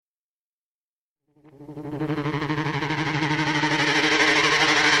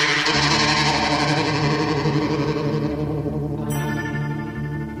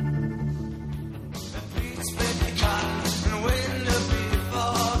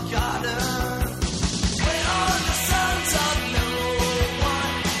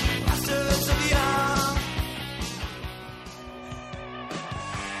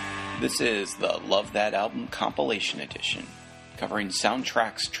This is the Love That Album Compilation Edition, covering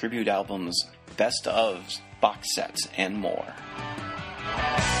soundtracks, tribute albums, best ofs, box sets, and more.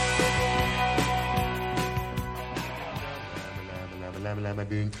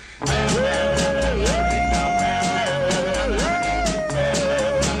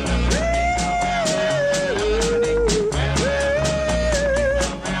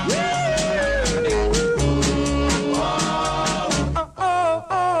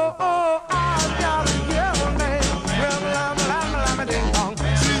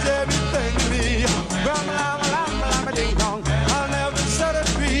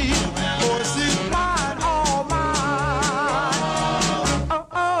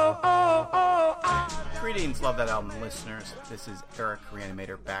 Love That Album listeners, this is Eric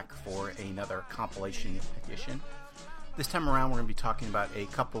Reanimator back for another compilation edition. This time around we're going to be talking about a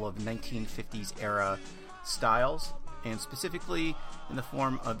couple of 1950s era styles, and specifically in the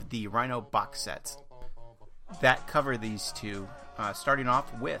form of the Rhino box sets that cover these two, starting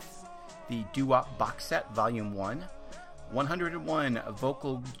off with the Doo-Wop box set, Volume 1, 101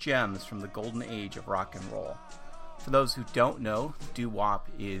 vocal gems from the golden age of rock and roll. For those who don't know, doo-wop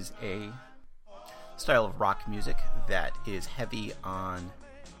is a style of rock music that is heavy on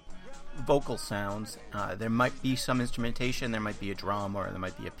vocal sounds. There might be some instrumentation, there might be a drum, or there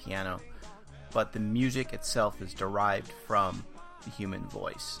might be a piano, but the music itself is derived from the human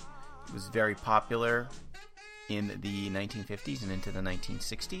voice. It was very popular in the 1950s and into the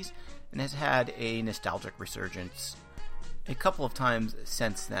 1960s, and has had a nostalgic resurgence a couple of times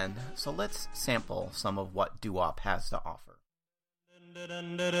since then. So let's sample some of what doo-wop has to offer. Now I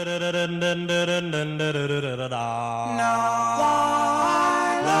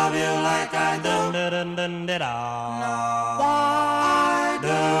love you like I do. Now I do.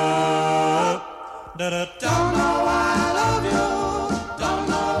 Don't know why I love you. Don't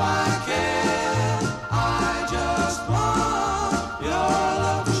know why I care. I just want your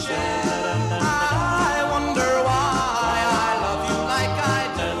love to share. I wonder why I love you like I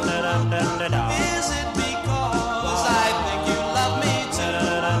do. Is it because I think you love me?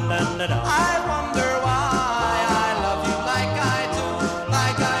 I wonder why I love you like I do,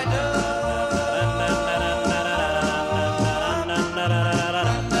 like I do.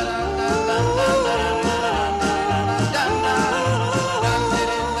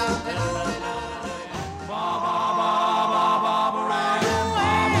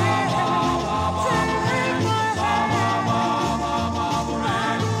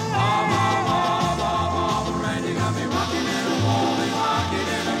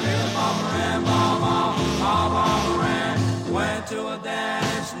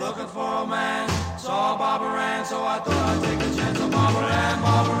 Looking for a man, saw Barbara Ann, so I thought I'd take a chance on Barbara Ann,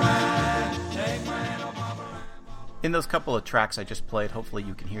 Barbara Ann. Take my hand on Barbara Ann. In those couple of tracks I just played, hopefully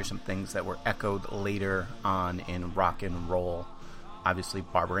you can hear some things that were echoed later on in rock and roll. Obviously,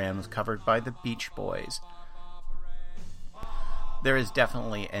 Barbara Ann was covered by the Beach Boys. There is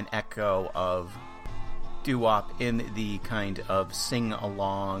definitely an echo of doo-wop in the kind of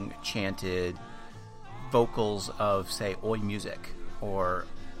sing-along, chanted vocals of, say, Oi Music, or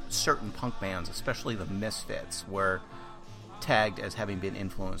certain punk bands, especially the Misfits, were tagged as having been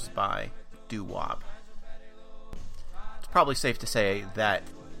influenced by doo-wop. It's probably safe to say that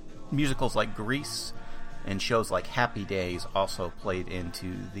musicals like Grease and shows like Happy Days also played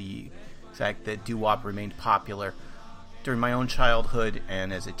into the fact that doo-wop remained popular. During my own childhood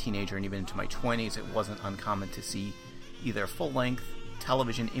and as a teenager and even into my 20s, it wasn't uncommon to see either full-length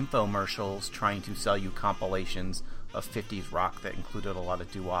television infomercials trying to sell you compilations of 50s rock that included a lot of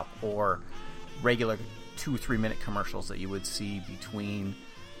doo-wop, or regular 2-3 minute commercials that you would see between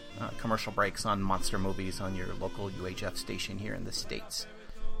commercial breaks on monster movies on your local UHF station here in the States.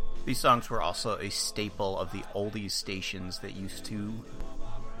 These songs were also a staple of the oldies stations that used to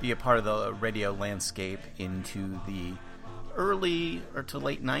be a part of the radio landscape into the early or to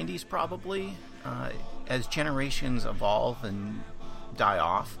late 90s probably. As generations evolve and die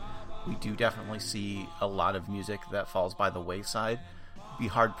off, we do definitely see a lot of music that falls by the wayside. Be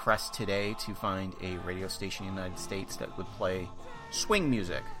hard-pressed today to find a radio station in the United States that would play swing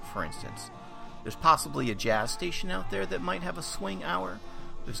music, for instance. There's possibly a jazz station out there that might have a swing hour.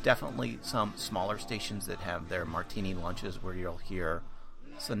 There's definitely some smaller stations that have their martini lunches where you'll hear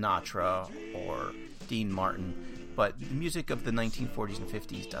Sinatra or Dean Martin, but the music of the 1940s and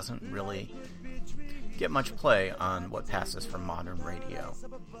 50s doesn't really get much play on what passes for modern radio.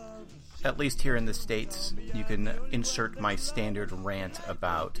 At least here in the States, you can insert my standard rant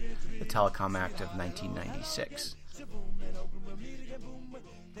about the Telecom Act of 1996.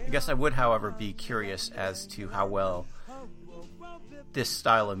 I guess I would, however, be curious as to how well this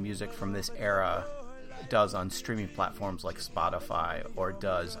style of music from this era does on streaming platforms like Spotify or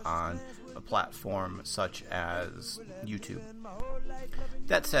does on a platform such as YouTube.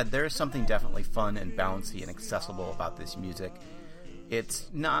 That said, there is something definitely fun and bouncy and accessible about this music. It's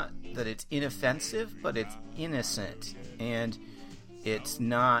not that it's inoffensive, but it's innocent, and it's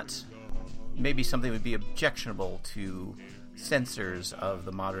not maybe something that would be objectionable to censors of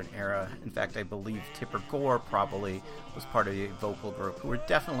the modern era. In fact, I believe Tipper Gore probably was part of a vocal group who were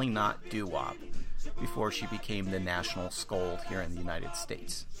definitely not doo-wop before she became the national scold here in the United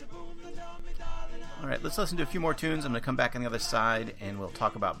States. Alright, let's listen to a few more tunes. I'm going to come back on the other side and we'll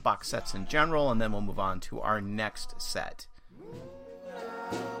talk about box sets in general, and then we'll move on to our next set.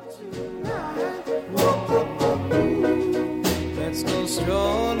 Let's go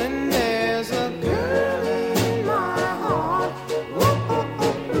strolling, there's a girl in my heart,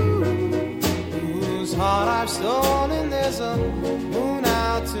 whose heart I've stolen. There's a moon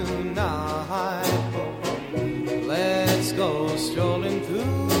out tonight. Let's go strolling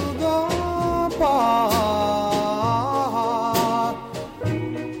through the park. A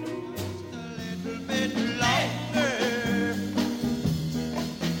little bit longer.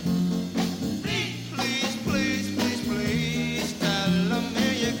 Please, please, please, please, tell them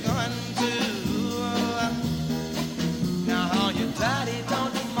where you're going to. Now your daddy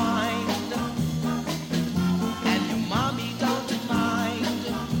don't mind, and your mommy don't mind,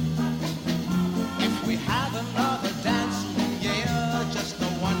 if we have another dance, yeah, just the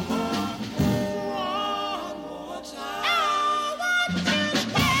one more time.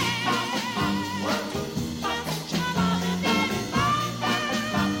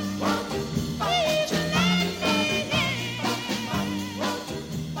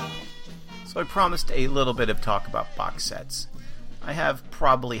 So I promised a little bit of talk about box sets. I have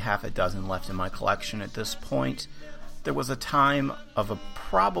probably half a dozen left in my collection at this point. There was a time of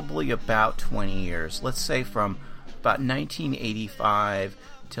probably about 20 years, let's say from about 1985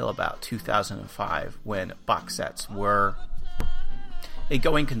 till about 2005, when box sets were a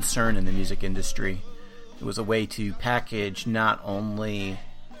going concern in the music industry. It was a way to package not only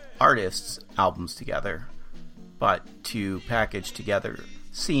artists' albums together, but to package together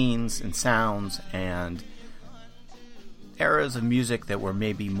scenes and sounds and eras of music that were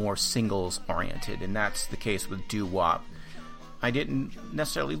maybe more singles oriented, and that's the case with doo-wop. I didn't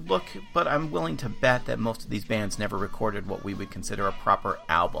necessarily look, but I'm willing to bet that most of these bands never recorded what we would consider a proper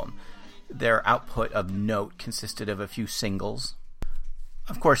album. Their output of note consisted of a few singles.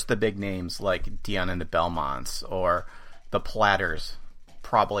 Of course, the big names like Dion and the Belmonts or the Platters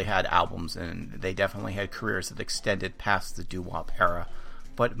probably had albums, and they definitely had careers that extended past the doo-wop era.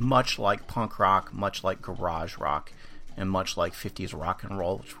 But much like punk rock, much like garage rock, and much like 50s rock and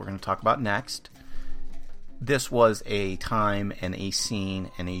roll, which we're going to talk about next, this was a time and a scene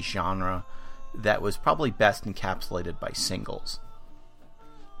and a genre that was probably best encapsulated by singles.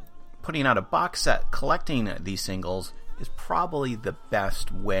 Putting out a box set, collecting these singles, is probably the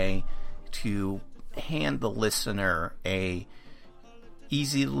best way to hand the listener a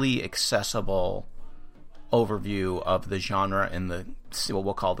easily accessible overview of the genre and the what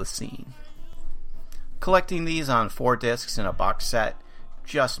we'll call the scene. Collecting these on 4 discs in a box set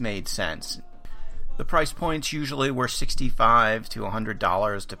just made sense. The price points usually were $65 to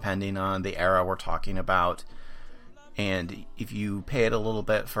 $100 depending on the era we're talking about, and if you paid a little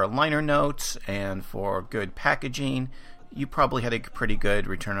bit for liner notes and for good packaging, you probably had a pretty good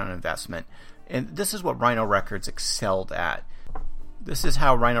return on investment. And this is what Rhino Records excelled at. This is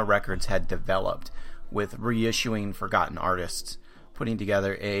how Rhino Records had developed, with reissuing forgotten artists, putting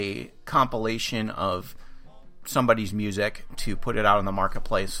together a compilation of somebody's music to put it out in the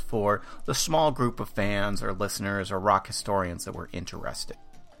marketplace for the small group of fans or listeners or rock historians that were interested.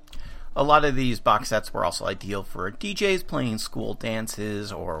 A lot of these box sets were also ideal for DJs playing school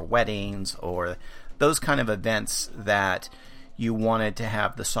dances or weddings or those kind of events that you wanted to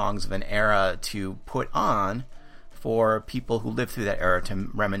have the songs of an era to put on for people who lived through that era to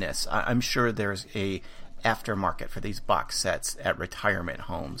reminisce. I'm sure there's a aftermarket for these box sets at retirement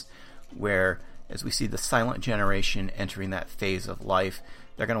homes where, as we see the silent generation entering that phase of life,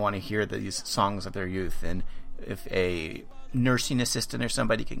 they're going to want to hear these songs of their youth. And if a nursing assistant or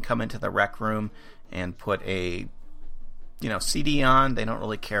somebody can come into the rec room and put a CD on, they don't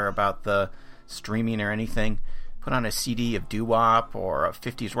really care about the streaming or anything, put on a CD of doo-wop or a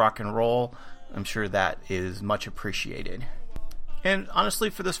 50s rock and roll, I'm sure that is much appreciated. And honestly,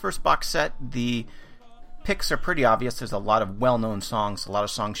 for this first box set, the picks are pretty obvious. There's a lot of well-known songs, a lot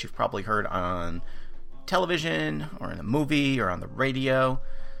of songs you've probably heard on television or in a movie or on the radio.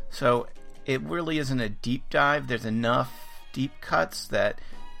 So it really isn't a deep dive. There's enough deep cuts that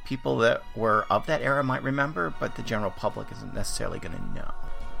people that were of that era might remember, but the general public isn't necessarily going to know.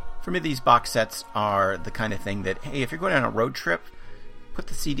 For me, these box sets are the kind of thing that, hey, if you're going on a road trip, put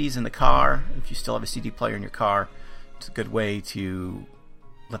the CDs in the car. If you still have a CD player in your car, it's a good way to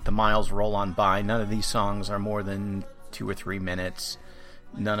let the miles roll on by. None of these songs are more than 2 or 3 minutes.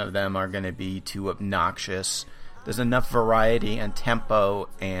 None of them are going to be too obnoxious. There's enough variety and tempo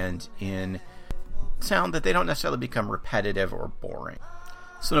and in sound that they don't necessarily become repetitive or boring.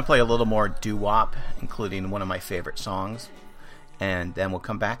 So I'm going to play a little more doo-wop, including one of my favorite songs. And then we'll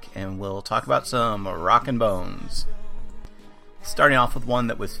come back and we'll talk about some Rockin' Bones. Starting off with one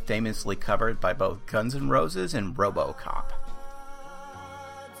that was famously covered by both Guns N' Roses and RoboCop.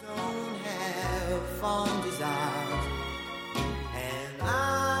 I don't have fond desires, and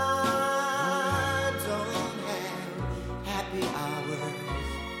I don't have happy hours.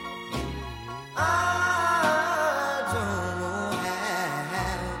 I don't have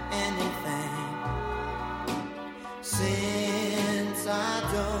anything since I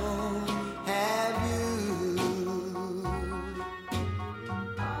don't have you.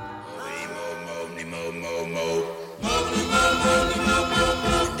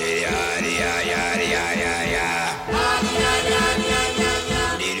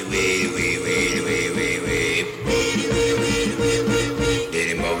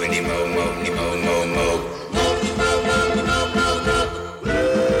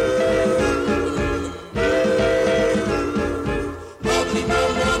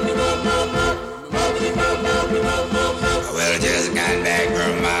 Well, I just got back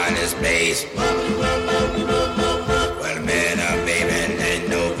from outer space. Well, I've been a baby and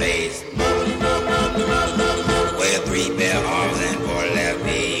no face. Well, 3 bare arms and 4 left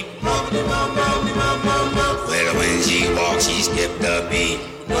feet. Well, when she walked, she skipped a beat.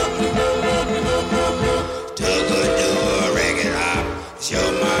 Took her to a record hop.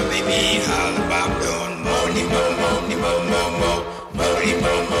 Show my baby how the bop doing. Mo-ni, mo-mo-ni, mo-mo-mo. Mo-ni,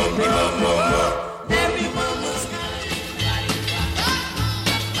 mo-mo-ni, mo-mo-mo.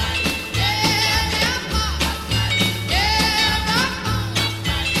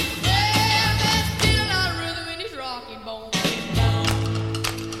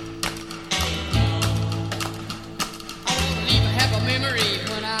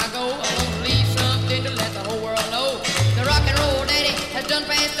 Done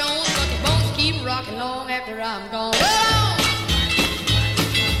passed on, but the bones keep rocking long after I'm gone.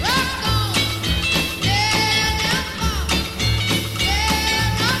 Rock on, yeah, rock on,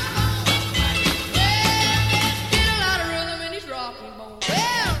 yeah, rock on. Well, there's still a lot of rhythm in these rocking bones.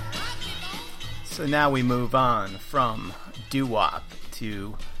 Well, rocking bones. So now we move on from doo-wop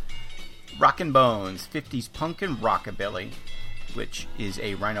to Rockin' Bones, 50s Punk and Rockabilly, which is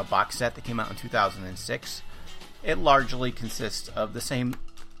a Rhino box set that came out in 2006. It largely consists of the same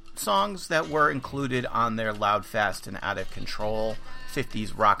songs that were included on their Loud, Fast, and Out of Control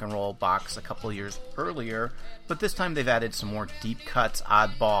 50s rock and roll box a couple of years earlier, but this time they've added some more deep cuts,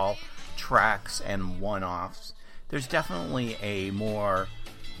 oddball tracks, and one-offs. There's definitely a more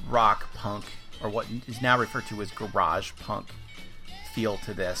rock punk, or what is now referred to as garage punk, feel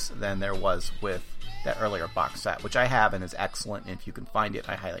to this than there was with that earlier box set, which I have and is excellent, and if you can find it,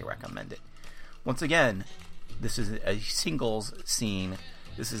 I highly recommend it. Once again, this is a singles scene.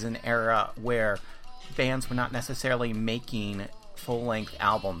 This is an era where bands were not necessarily making full-length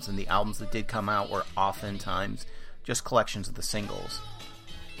albums, and the albums that did come out were oftentimes just collections of the singles.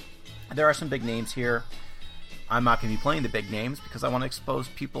 There are some big names here. I'm not going to be playing the big names because I want to expose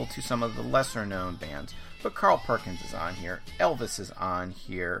people to some of the lesser-known bands. But Carl Perkins is on here. Elvis is on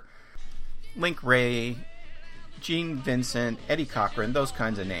here. Link Wray, Gene Vincent, Eddie Cochran, those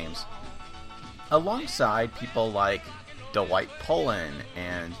kinds of names. Alongside people like Dwight Pullen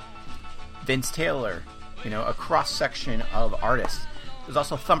and Vince Taylor, a cross-section of artists. There's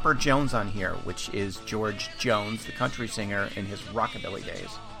also Thumper Jones on here, which is George Jones, the country singer in his rockabilly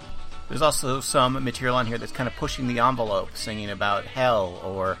days. There's also some material on here that's kind of pushing the envelope, singing about hell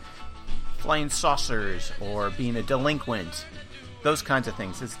or flying saucers or being a delinquent, those kinds of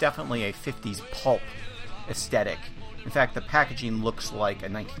things. It's definitely a 50s pulp aesthetic. In fact, the packaging looks like a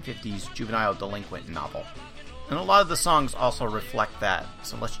 1950s juvenile delinquent novel. And a lot of the songs also reflect that,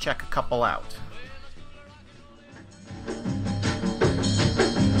 so let's check a couple out.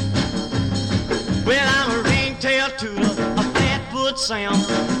 Well, I'm a ringtail tooter, a flatfoot Sam.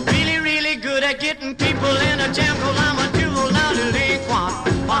 Really, really good at getting people in a jam, 'cause I'm a juvenile delinquent.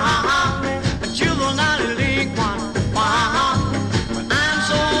 A juvenile delinquent. I'm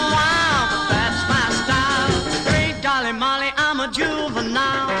so wild, but that's my style. Great golly molly, I'm a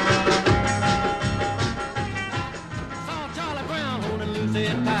juvenile.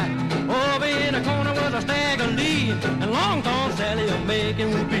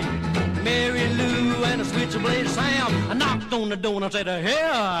 picking would be Mary Lou and a switchblade Sam. I knocked on the door and I said,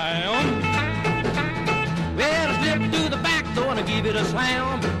 here I am. Well, I slipped through the back door and I gave it a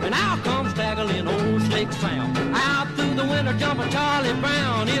slam. And out comes staggering old Slick Sam. Out through the window jumping Charlie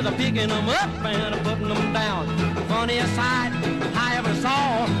Brown. He's a picking them up and a putting them down. Funniest sight I ever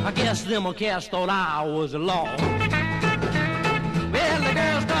saw. I guess them cats thought I was the law. Well, the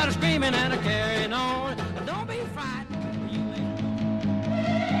girl started screaming and carrying on. Don't be frightened. You ain't...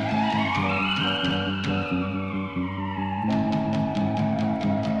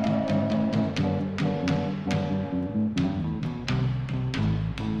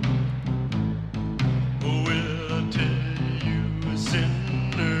 Oh, well, I tell you,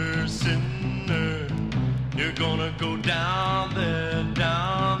 sinner, sinner, you're gonna go down there,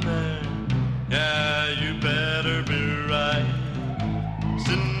 down there. Yeah, you better be right.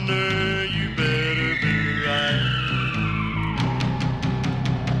 Sinner, you better be right.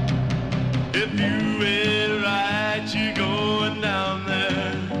 If you ain't right, you're going down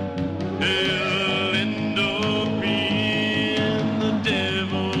there. It'll end up being the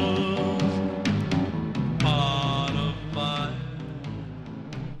devil's part of fire.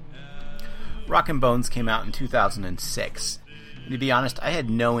 Rockin' Bones came out in 2006. And to be honest, I had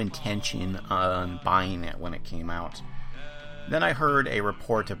no intention on buying it when it came out. Then I heard a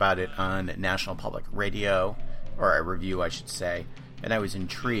report about it on National Public Radio, or a review I should say, and I was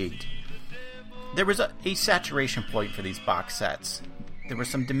intrigued. There was a saturation point for these box sets. There were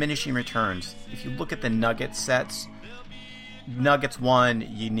some diminishing returns. If you look at the Nuggets sets, Nuggets 1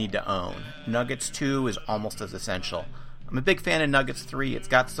 you need to own. Nuggets 2 is almost as essential. I'm a big fan of Nuggets 3. It's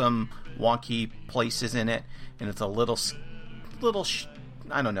got some wonky places in it, and it's a little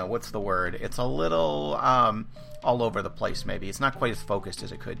I don't know, what's the word? It's a little all over the place maybe. It's not quite as focused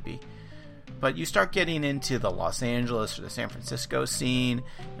as it could be. But you start getting into the Los Angeles or the San Francisco scene,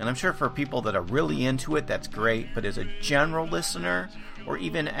 and I'm sure for people that are really into it, that's great. But as a general listener, or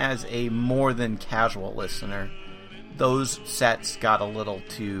even as a more than casual listener, those sets got a little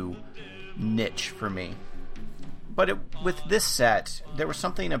too niche for me. But with this set, there was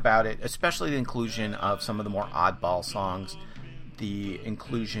something about it, especially the inclusion of some of the more oddball songs, the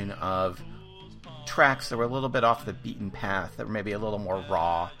inclusion of tracks that were a little bit off the beaten path, that were maybe a little more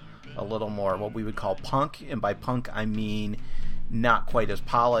raw, a little more what we would call punk. And by punk, I mean not quite as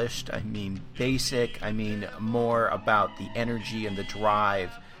polished. I mean basic. I mean more about the energy and the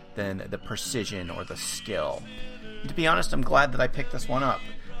drive than the precision or the skill. And to be honest, I'm glad that I picked this one up.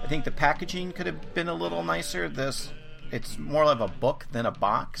 I think the packaging could have been a little nicer. It's more of a book than a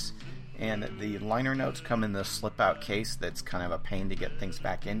box. And the liner notes come in this slip-out case that's kind of a pain to get things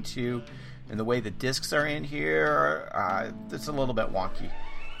back into. And the way the discs are in here, it's a little bit wonky.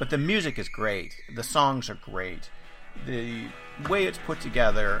 But the music is great. The songs are great. The way it's put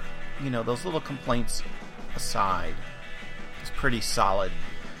together, those little complaints aside, is pretty solid.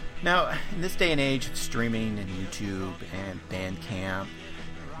 Now, in this day and age of streaming and YouTube and Bandcamp,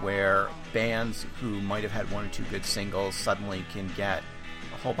 where bands who might have had one or two good singles suddenly can get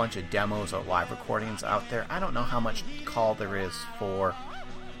a whole bunch of demos or live recordings out there, I don't know how much call there is for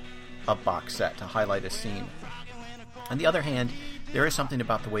a box set to highlight a scene. On the other hand, there is something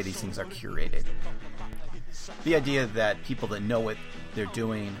about the way these things are curated. The idea that people that know what they're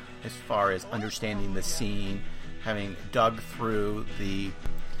doing as far as understanding the scene, having dug through the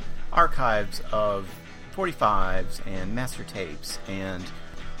archives of 45s and master tapes, and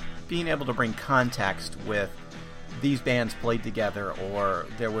being able to bring context with these bands played together, or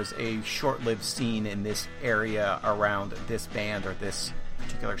there was a short-lived scene in this area around this band or this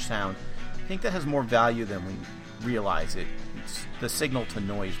particular sound, I think that has more value than we realize. It's the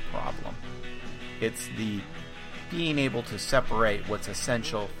signal-to-noise problem. It's the being able to separate what's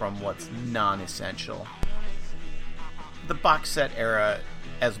essential from what's non-essential. The box set era,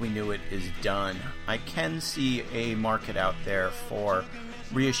 as we knew it, is done. I can see a market out there for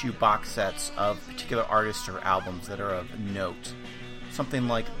reissue box sets of particular artists or albums that are of note. Something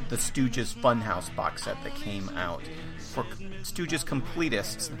like the Stooges Funhouse box set that came out. For Stooges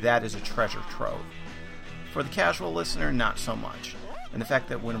completists, that is a treasure trove. For the casual listener, not so much. And the fact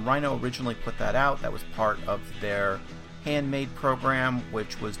that when Rhino originally put that out, that was part of their handmade program,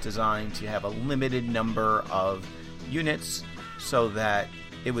 which was designed to have a limited number of units so that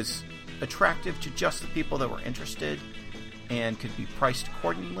it was attractive to just the people that were interested and could be priced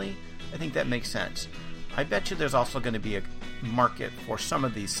accordingly. I think that makes sense. I bet you there's also going to be a market for some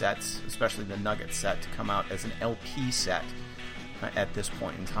of these sets, especially the Nugget set, to come out as an LP set at this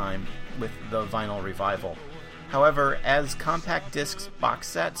point in time with the vinyl revival. However, as compact discs box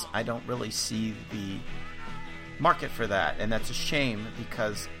sets, I don't really see the market for that, and that's a shame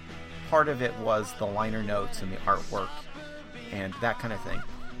because part of it was the liner notes and the artwork and that kind of thing.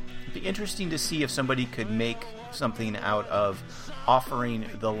 It'd be interesting to see if somebody could make something out of offering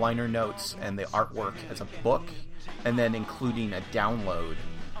the liner notes and the artwork as a book and then including a download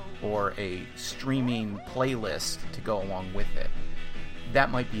or a streaming playlist to go along with it. That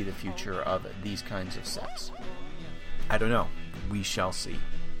might be the future of these kinds of sets. I don't know. We shall see.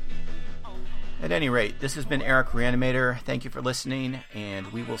 At any rate, this has been Eric Reanimator. Thank you for listening, and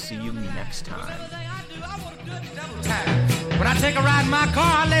we will see you next time. When I take a ride in my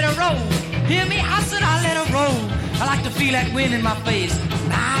car, I let her roll. Hear me? I said I let her roll. I like to feel that wind in my face,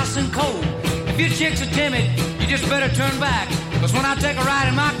 nice and cold. If your chicks are timid, you just better turn back. Cause when I take a ride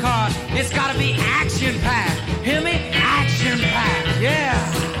in my car, it's gotta be action-packed. Hear me? Action-packed, yeah.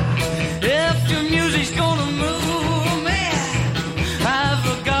 If your music's gonna move me,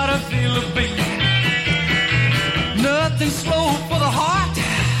 I've gotta feel a beat. Nothing slow for the heart.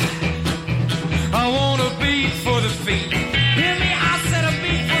 I want a beat for the feet. Hear me? I said a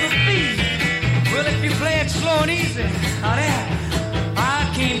beat for the feet. Well, if you play it slow and easy,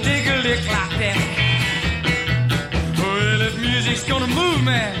 I can't dig a lick like that. Well, if music's gonna move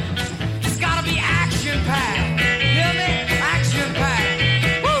me, it's gotta be action-packed. Hear me?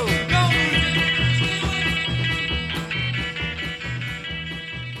 Action-packed. Woo! Go!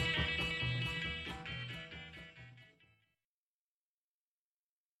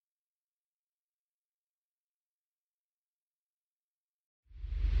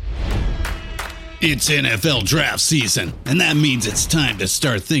 It's NFL draft season, and that means it's time to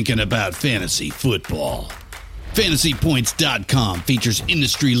start thinking about fantasy football. FantasyPoints.com features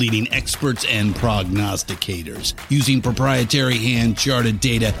industry-leading experts and prognosticators using proprietary hand-charted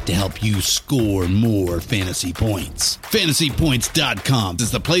data to help you score more fantasy points. FantasyPoints.com is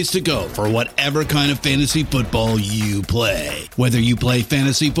the place to go for whatever kind of fantasy football you play. Whether you play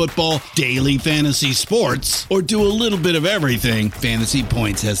fantasy football, daily fantasy sports, or do a little bit of everything, Fantasy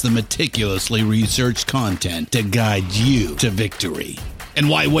Points has the meticulously researched content to guide you to victory. And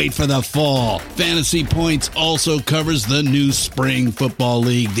why wait for the fall? Fantasy Points also covers the new spring football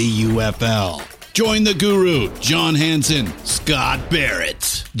league, the UFL. Join the guru, John Hansen, Scott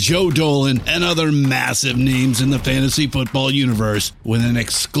Barrett, Joe Dolan, and other massive names in the fantasy football universe with an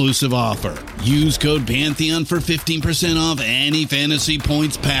exclusive offer. Use code Pantheon for 15% off any Fantasy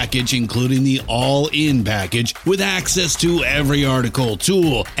Points package, including the all-in package, with access to every article,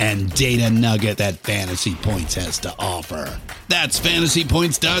 tool, and data nugget that Fantasy Points has to offer. That's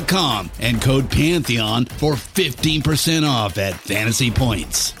FantasyPoints.com and code Pantheon for 15% off at Fantasy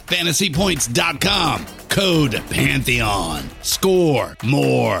Points. FantasyPoints.com, code Pantheon. Score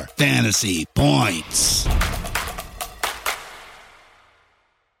more fantasy points.